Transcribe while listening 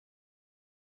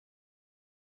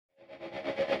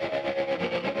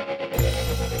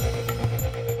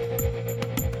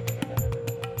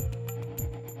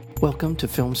Welcome to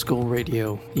Film School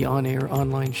Radio, the on-air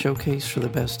online showcase for the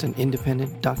best in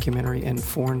independent documentary and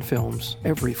foreign films,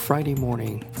 every Friday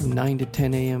morning from 9 to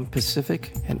 10 a.m.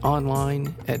 Pacific and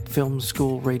online at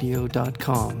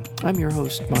filmschoolradio.com. I'm your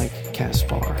host, Mike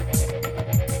Kaspar.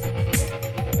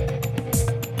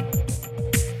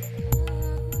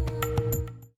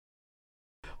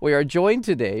 We are joined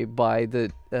today by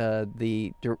the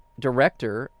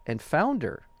director and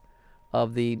founder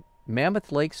of the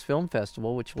Mammoth Lakes Film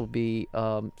Festival, which will be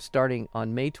starting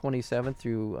on May 27th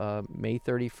through May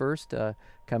 31st,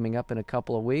 coming up in a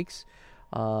couple of weeks.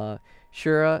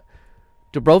 Shira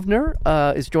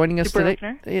Dubrovner is joining us today.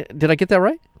 Did I get that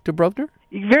right? Dubrovner?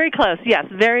 Very close, yes.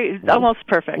 Almost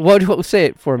perfect. What, say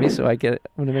it for me so I get it.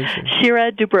 I want to make sure.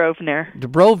 Shira Dubrovner.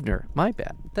 Dubrovner, my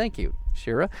bad. Thank you,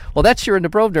 Shira. Well, that's Shira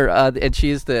Dubrovner, and she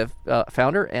is the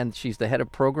founder, and she's the head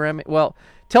of programming. Well,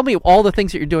 tell me all the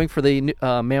things that you're doing for the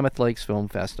Mammoth Lakes Film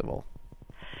Festival.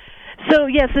 So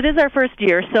yes, it is our first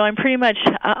year. So I'm pretty much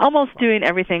almost doing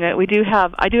everything. I do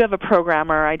have a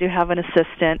programmer. I do have an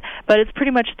assistant, but it's pretty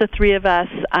much the three of us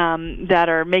that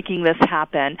are making this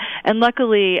happen. And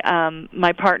luckily,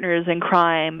 my partners in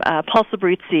crime, Paul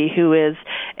Sabrizzi, who is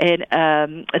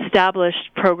an established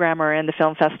programmer in the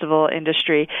film festival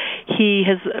industry, he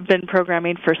has been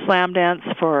programming for Slamdance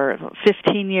for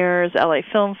 15 years, LA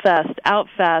Film Fest,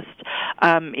 Outfest.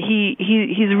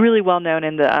 He's really well known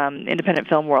in the independent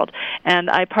film world. And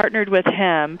I partnered with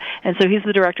him, and so he's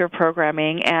the director of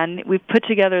programming, and we've put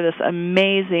together this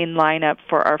amazing lineup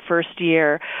for our first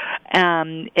year.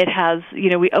 It has,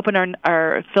 we open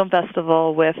our film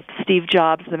festival with Steve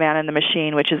Jobs, The Man and the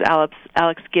Machine, which is Alex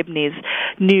Gibney's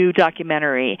new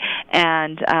documentary.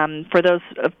 And for those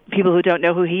people who don't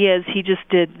know who he is, he just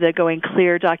did the Going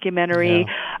Clear documentary,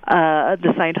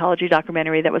 the Scientology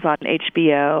documentary that was on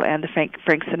HBO, and the Frank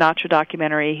Sinatra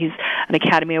documentary. He's an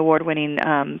Academy Award-winning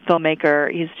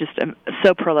filmmaker. He's just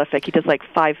so prolific. He does like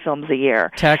 5 films a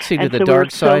year. Taxi to the Dark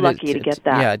Side. So lucky to get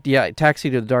that. Yeah. Taxi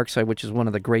to the Dark Side, which is one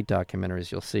of the great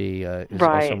documentaries you'll see, is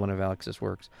also one of Alex's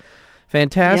works.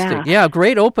 Fantastic. Yeah,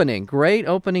 great opening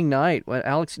night. Well,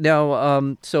 Alex,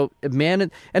 now, so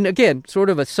and again, sort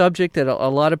of a subject that a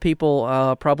lot of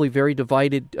people probably very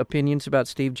divided opinions about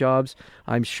Steve Jobs.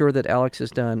 I'm sure that Alex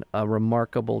has done a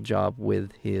remarkable job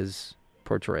with his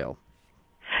portrayal.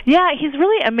 Yeah, he's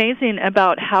really amazing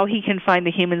about how he can find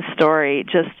the human story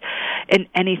just in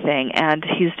anything, and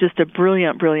he's just a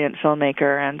brilliant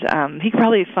filmmaker, and he could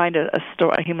probably find a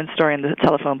human story in the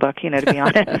telephone book, to be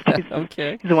honest.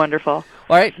 He's wonderful.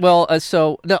 All right, well,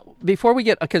 so now, before we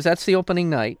get, because that's the opening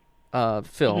night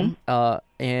film,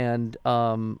 and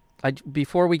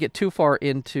before we get too far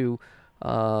into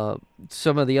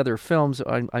some of the other films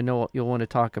I know you'll want to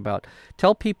talk about.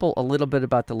 Tell people a little bit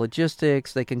about the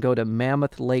logistics. They can go to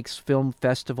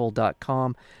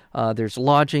MammothLakesFilmFestival.com. There's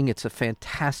lodging. It's a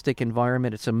fantastic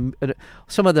environment. It's some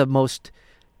of the most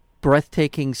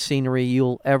breathtaking scenery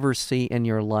you'll ever see in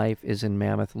your life is in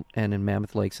Mammoth and in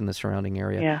Mammoth Lakes and the surrounding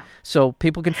area. Yeah. So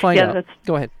people can find out.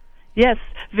 Go ahead. Yes,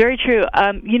 very true.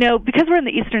 Because we're in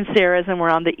the Eastern Sierras and we're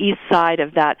on the east side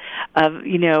of that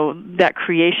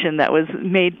creation that was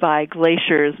made by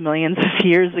glaciers millions of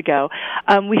years ago,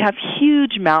 we have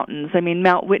huge mountains. I mean,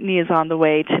 Mount Whitney is on the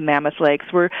way to Mammoth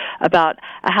Lakes. We're about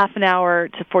a half an hour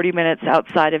to 40 minutes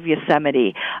outside of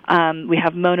Yosemite. We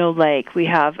have Mono Lake. We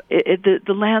have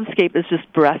the landscape is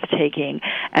just breathtaking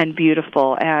and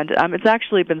beautiful. And it's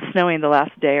actually been snowing the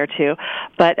last day or two,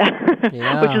 but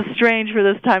which is strange for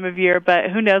this time of year, but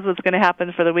who knows what's going to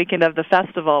happen for the weekend of the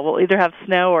festival. We'll either have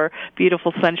snow or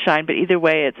beautiful sunshine, but either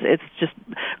way, it's just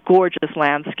gorgeous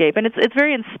landscape, and it's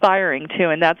very inspiring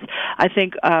too. And that's, I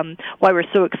think, why we're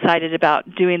so excited about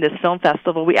doing this film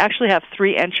festival. We actually have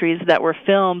 3 entries that were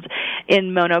filmed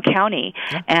in Mono County,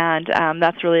 and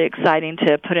that's really exciting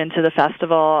to put into the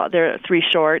festival. There are 3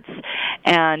 shorts,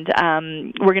 and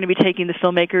we're going to be taking the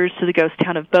filmmakers to the ghost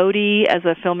town of Bodie as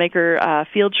a filmmaker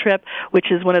field trip,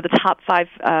 which is one of the top 5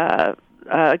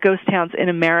 ghost towns in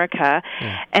America.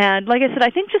 And like I said, I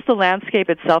think just the landscape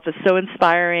itself is so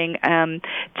inspiring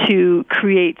to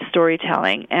create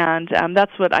storytelling. And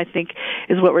that's what I think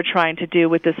is what we're trying to do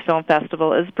with this film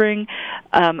festival, is bring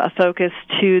a focus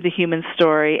to the human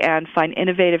story and find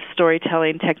innovative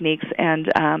storytelling techniques and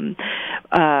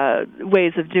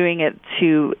ways of doing it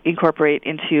to incorporate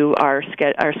into our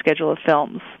schedule of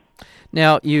films.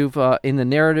 Now, you've in the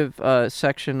narrative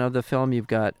section of the film, you've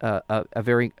got a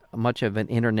very much of an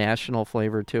international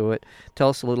flavor to it. Tell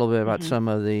us a little bit about some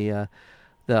of the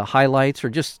highlights, or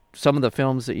just some of the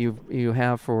films that you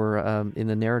have for in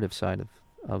the narrative side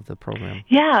of the program?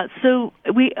 Yeah, so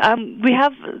we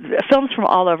have films from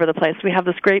all over the place. We have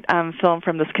this great film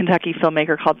from this Kentucky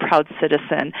filmmaker called Proud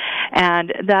Citizen,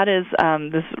 and that is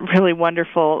this really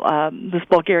wonderful. This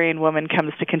Bulgarian woman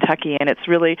comes to Kentucky, and it's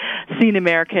really seen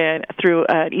America through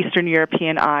Eastern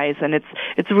European eyes, and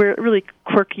it's really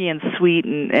quirky and sweet,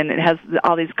 and it has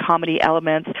all these comedy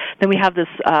elements. Then we have this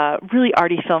really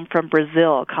arty film from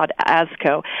Brazil called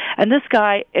Asco, and this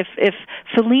guy, if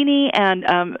Fellini and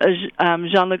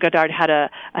Jean-Luc Godard had a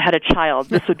child,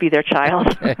 this would be their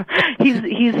child.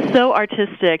 He's so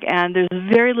artistic, and there's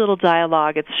very little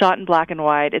dialogue. It's shot in black and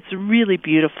white. It's really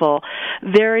beautiful,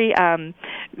 very I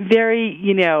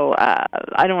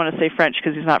don't want to say French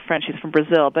because he's not French. He's from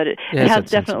Brazil, but it has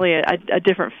definitely a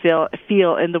different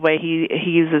feel in the way he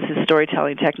uses his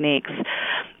storytelling techniques.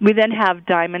 We then have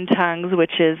Diamond Tongues,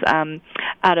 which is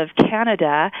out of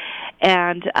Canada,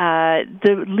 and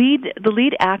the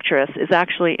lead actress is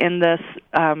actually in this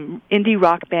indie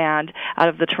rock band out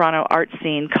of the Toronto art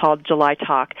scene called July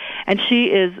Talk, and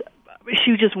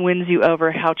she just wins you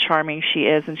over how charming she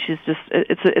is, and she's just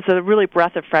it's a really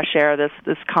breath of fresh air,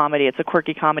 this comedy. It's a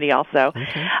quirky comedy also.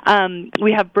 Okay.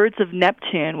 We have Birds of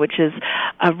Neptune, which is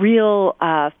a real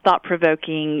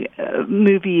thought-provoking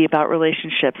movie about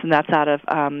relationships, and that's out of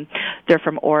they're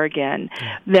from Oregon.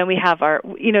 Yeah. Then we have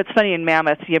it's funny in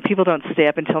Mammoth, people don't stay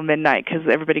up until midnight because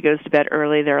everybody goes to bed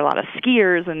early. There are a lot of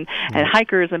skiers and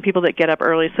hikers and people that get up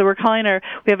early, so we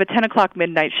have a 10 o'clock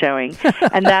midnight showing,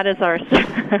 and that is our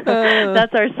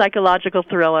that's our psychological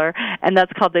thriller, and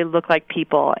that's called They Look Like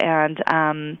People.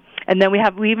 And then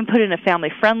we even put in a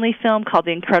family-friendly film called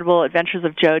The Incredible Adventures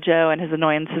of Jojo and his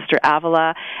annoying sister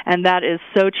Avila, and that is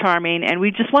so charming. And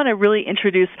we just want to really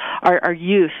introduce our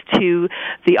youth to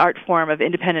the art form of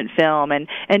independent film, and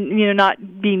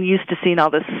not being used to seeing all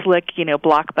this slick,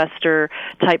 blockbuster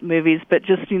type movies, but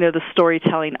just the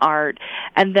storytelling art.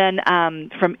 And then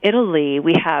from Italy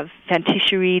we have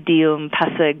Fantischerie di un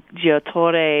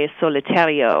passeggiatore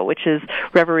solitario, which is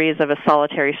Reveries of a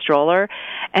Solitary Stroller,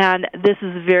 and this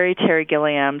is very Terry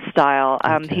Gilliam style.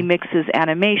 Okay. He mixes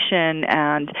animation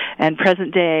and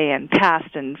present day and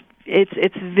past, and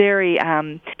it's very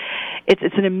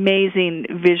it's an amazing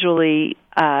visually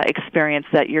experience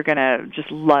that you're going to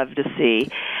just love to see,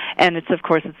 and it's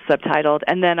subtitled.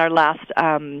 And then our last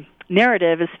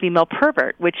narrative is Female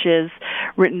Pervert, which is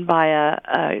written by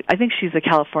I think she's a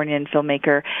Californian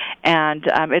filmmaker, and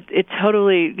it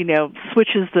totally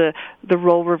switches the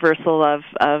role reversal of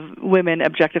women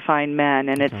objectifying men,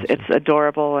 and it's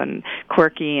adorable and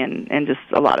quirky and just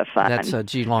a lot of fun. That's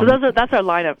Ji Long. So that's our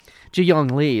lineup. Ji Young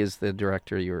Lee is the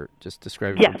director you were just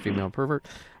describing. Yes. From Female Pervert,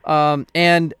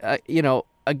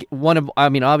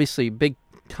 obviously big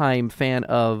time fan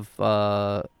of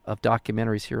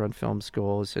documentaries here on Film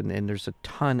Schools, and there's a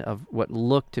ton of what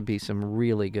look to be some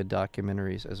really good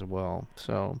documentaries as well.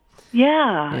 So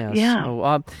yeah.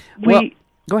 So,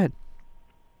 go ahead.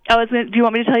 Do you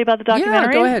want me to tell you about the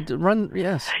documentary? Yeah, go ahead.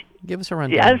 Yes. Give us a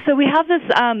rundown. Yeah, so we have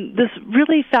this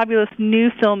really fabulous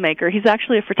new filmmaker. He's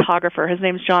actually a photographer. His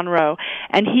name's John Rowe,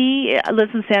 and he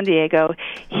lives in San Diego.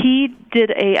 He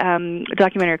did a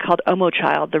documentary called Omo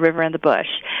Child: The River and the Bush,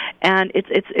 and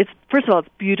it's first of all, it's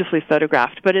beautifully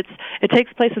photographed, but it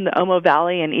takes place in the Omo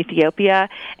Valley in Ethiopia,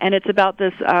 and it's about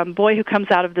this boy who comes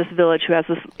out of this village who has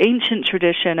this ancient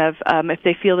tradition of if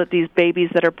they feel that these babies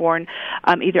that are born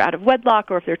either out of wedlock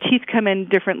or if their teeth come in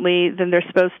differently than they're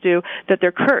supposed to, that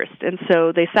they're cursed. And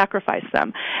so they sacrifice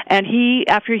them. And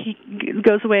after he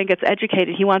goes away and gets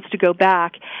educated, he wants to go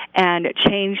back and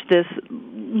change this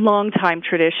long-time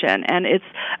tradition. And it's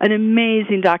an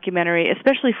amazing documentary,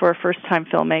 especially for a first-time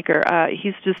filmmaker.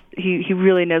 He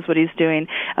really knows what he's doing.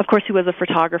 Of course, he was a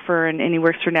photographer, and he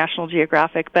works for National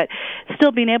Geographic, but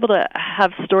still being able to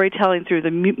have storytelling through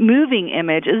the moving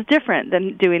image is different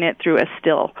than doing it through a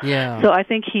still. Yeah. So I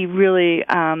think he really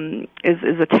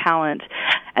is a talent.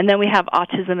 And then we have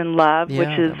Autism in Love,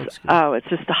 which is it's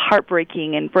just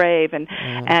heartbreaking and brave,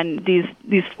 and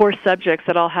these four subjects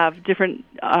that all have different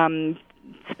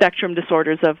spectrum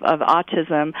disorders of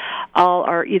autism, all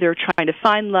are either trying to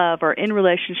find love or in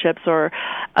relationships, or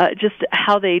just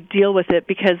how they deal with it,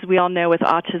 because we all know with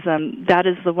autism that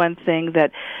is the one thing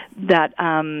that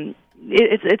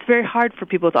it's very hard for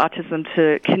people with autism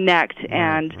to connect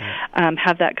and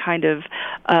have that kind of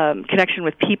connection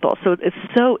with people. So it's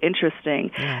so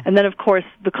interesting. Yeah. And then, of course,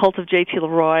 The Cult of J.T.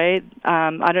 Leroy.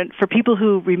 For people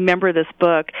who remember this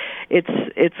book,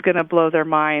 it's going to blow their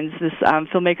minds. This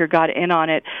filmmaker got in on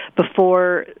it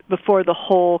before the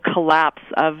whole collapse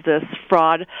of this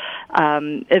fraud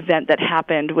event that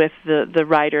happened with the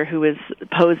writer who was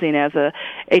posing as a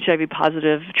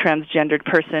HIV-positive transgendered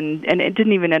person, and it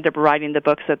didn't even end up writing the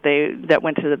books that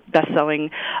went to the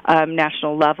best-selling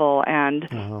national level, and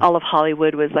all of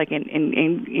Hollywood was like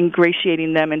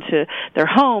ingratiating them into their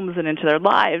homes and into their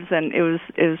lives, and it was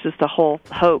just a whole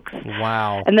hoax.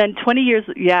 Wow. And then 20 years,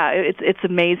 it's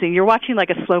amazing. You're watching like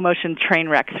a slow-motion train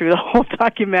wreck through the whole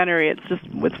documentary.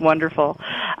 It's wonderful.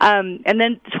 And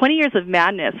then 20 Years of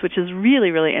Madness, which is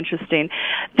really, really interesting.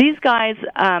 These guys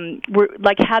were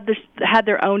like had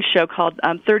their own show called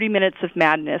 30 Minutes of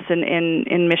Madness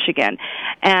in Michigan,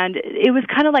 and it was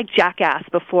kind of like Jackass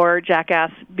before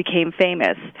Jackass became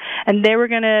famous. And they were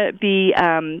going to be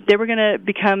they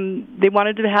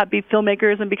wanted to be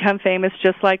filmmakers and become famous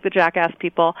just like the Jackass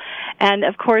people. And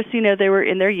of course, they were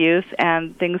in their youth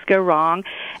and things go wrong.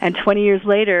 And 20 years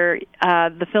later,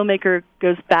 the filmmaker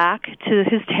goes back to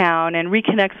his town and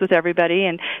reconnects with everybody.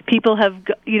 And people have,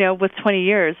 with 20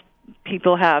 years,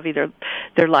 people have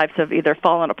their lives have either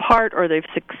fallen apart or they've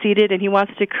succeeded, and he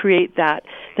wants to create that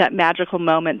magical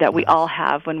moment that we all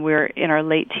have when we're in our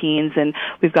late teens and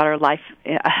we've got our life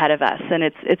ahead of us. And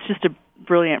it's just a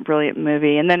brilliant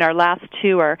movie. And then our last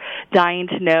two are Dying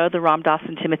to Know, the Ram Dass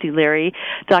and Timothy Leary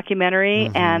documentary,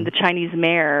 and The Chinese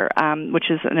Mayor, which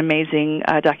is an amazing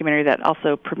documentary that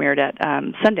also premiered at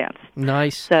Sundance.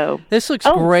 Nice. So this looks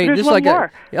great. There's this one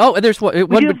more. There's one. Go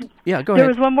ahead. There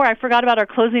was one more. I forgot about our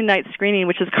closing night screening,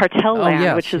 which is Cartel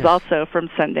Land, which is also from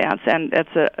Sundance, and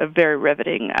it's a very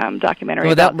riveting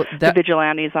documentary about the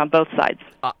vigilantes on both sides.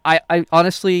 I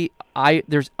honestly, I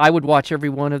would watch every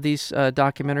one of these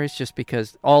documentaries just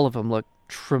because all of them look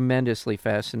tremendously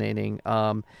fascinating.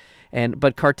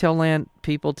 But Cartel Land,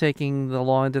 people taking the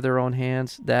law into their own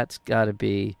hands, that's got to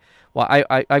be. Well,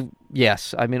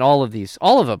 yes. I mean, all of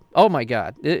them. Oh my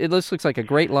God, it looks like a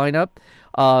great lineup.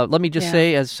 Let me just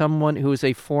say, as someone who is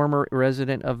a former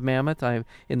resident of Mammoth,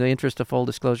 in the interest of full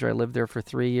disclosure, I lived there for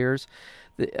 3 years.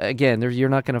 Again, you're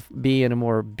not going to be in a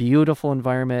more beautiful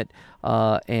environment,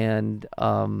 and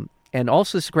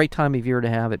also it's a great time of year to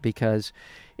have it because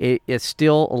it's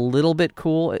still a little bit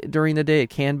cool during the day. It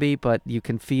can be, but you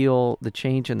can feel the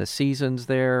change in the seasons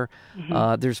there.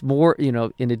 There's more,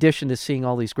 in addition to seeing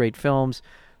all these great films,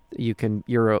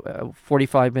 you're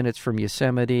 45 minutes from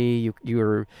Yosemite.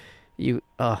 You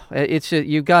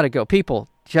got to go. People,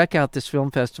 check out this film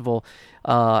festival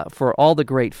for all the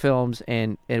great films,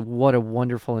 and what a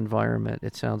wonderful environment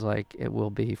it sounds like it will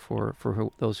be for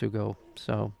those who go.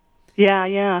 So.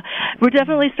 Yeah. We're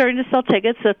definitely starting to sell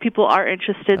tickets, so if people are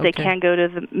interested, they can go to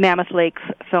the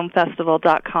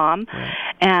MammothLakesFilmFestival.com,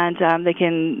 and they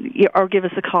can or give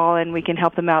us a call, and we can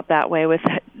help them out that way with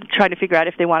trying to figure out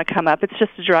if they want to come up. It's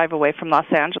just a drive away from Los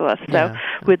Angeles, so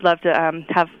we'd love to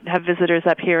have visitors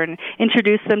up here and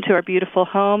introduce them to our beautiful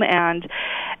home and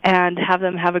have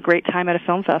them have a great time at a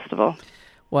film festival.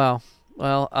 Wow.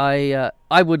 Well, I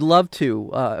would love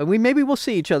to. Maybe we'll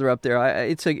see each other up there.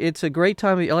 It's a great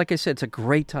time. Like I said, it's a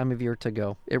great time of year to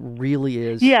go. It really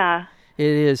is. Yeah. It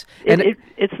is.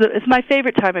 It's my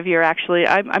favorite time of year, actually.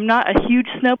 I'm not a huge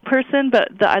snow person, but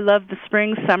I love the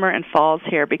spring, summer, and falls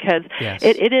here because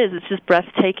it's just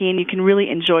breathtaking. You can really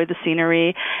enjoy the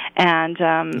scenery, and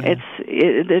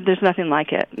there's nothing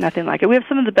like it. Nothing like it. We have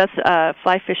some of the best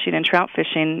fly fishing and trout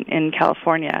fishing in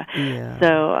California. Yeah.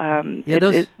 So and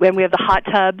we have the hot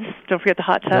tubs. Don't forget the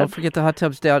hot tubs. Don't forget the hot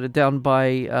tubs down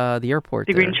by the airport.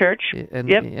 The Green Church. And,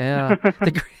 yep. Yeah.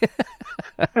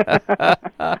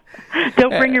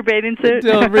 Don't bring your bathing suit.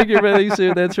 Don't bring your bathing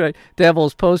suit. That's right.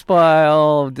 Devil's Post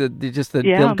Pile.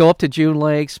 They'll go up to June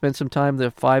Lake, spend some time.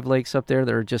 The 5 lakes up there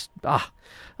that are just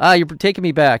you're taking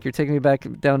me back. You're taking me back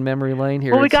down memory lane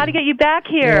here. Well, we got to get you back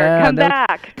here.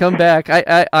 Come back.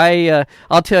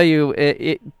 I'll tell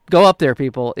you. Go up there,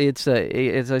 people. It's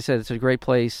as I said, it's a great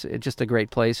place. It's just a great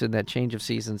place, and that change of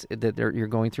seasons that you're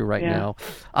going through right now.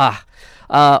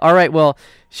 All right. Well,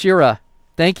 Shira,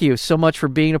 thank you so much for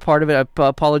being a part of it. I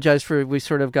apologize for we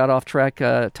sort of got off track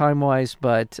time-wise,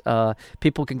 but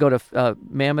people can go to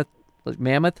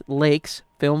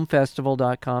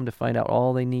MammothLakesFilmFestival.com to find out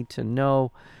all they need to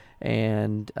know.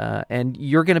 And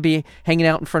you're going to be hanging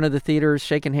out in front of the theaters,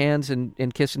 shaking hands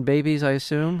and kissing babies, I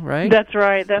assume, right? That's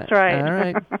right. All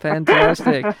right.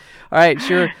 Fantastic. All right,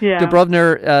 Shira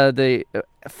Dubrovner, the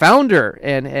founder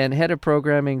and head of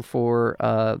programming for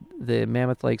the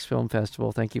Mammoth Lakes Film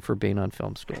Festival. Thank you for being on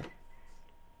Film School.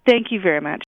 Thank you very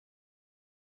much.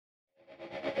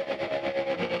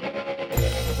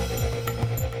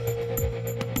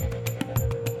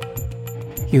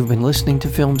 You've been listening to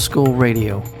Film School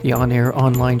Radio, the on-air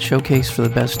online showcase for the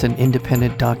best in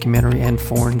independent documentary and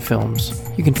foreign films.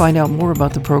 You can find out more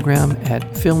about the program at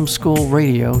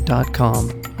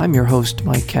filmschoolradio.com. I'm your host,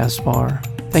 Mike Kaspar.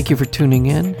 Thank you for tuning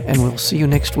in, and we'll see you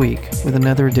next week with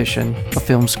another edition of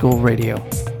Film School Radio.